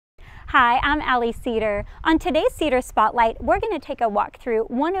Hi, I'm Allie Seder. On today's Seder Spotlight, we're going to take a walk through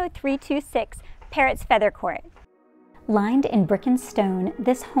 10326 Parrots Feather Court. Lined in brick and stone,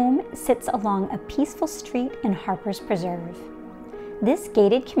 this home sits along a peaceful street in Harper's Preserve. This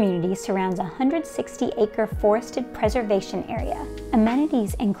gated community surrounds a 160-acre forested preservation area.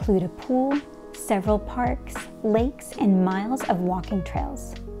 Amenities include a pool, several parks, lakes, and miles of walking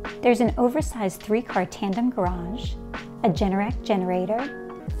trails. There's an oversized 3-car tandem garage, a Generac generator,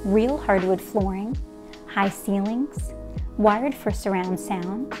 real hardwood flooring, high ceilings, wired for surround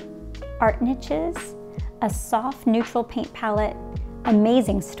sound, art niches, a soft neutral paint palette,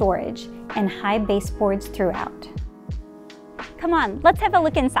 amazing storage, and high baseboards throughout. Come on, let's have a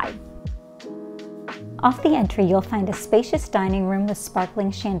look inside. Off the entry, you'll find a spacious dining room with sparkling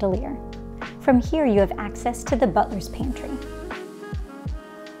chandelier. From here, you have access to the butler's pantry.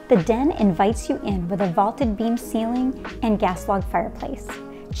 The den invites you in with a vaulted beam ceiling and gas log fireplace.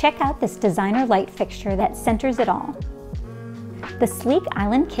 Check out this designer light fixture that centers it all. The sleek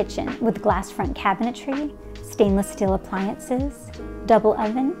island kitchen with glass front cabinetry, stainless steel appliances, double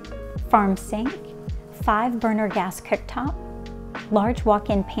oven, farm sink, 5-burner gas cooktop, large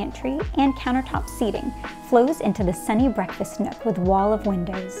walk-in pantry, and countertop seating flows into the sunny breakfast nook with wall of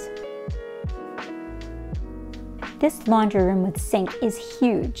windows. This laundry room with sink is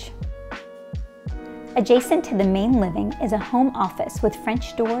huge. Adjacent to the main living is a home office with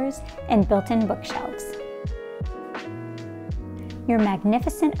French doors and built-in bookshelves. Your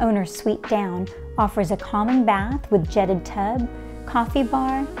magnificent owner's suite down offers a common bath with jetted tub, coffee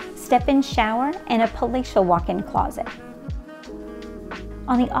bar, step-in shower, and a palatial walk-in closet.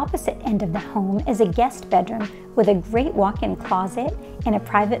 On the opposite end of the home is a guest bedroom with a great walk-in closet and a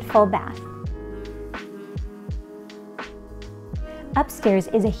private full bath. Upstairs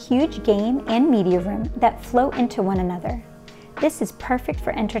is a huge game and media room that flow into one another. This is perfect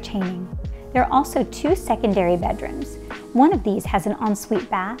for entertaining. There are also 2 secondary bedrooms. One of these has an ensuite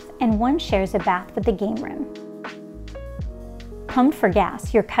bath and one shares a bath with the game room. Pumped for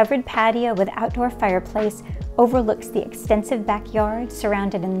gas, your covered patio with outdoor fireplace overlooks the extensive backyard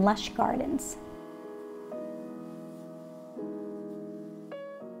surrounded in lush gardens.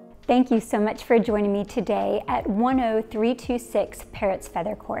 Thank you so much for joining me today at 10326 Parrots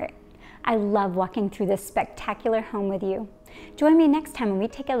Feather Court. I love walking through this spectacular home with you. Join me next time when we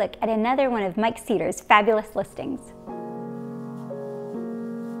take a look at another one of Mike Seder's fabulous listings.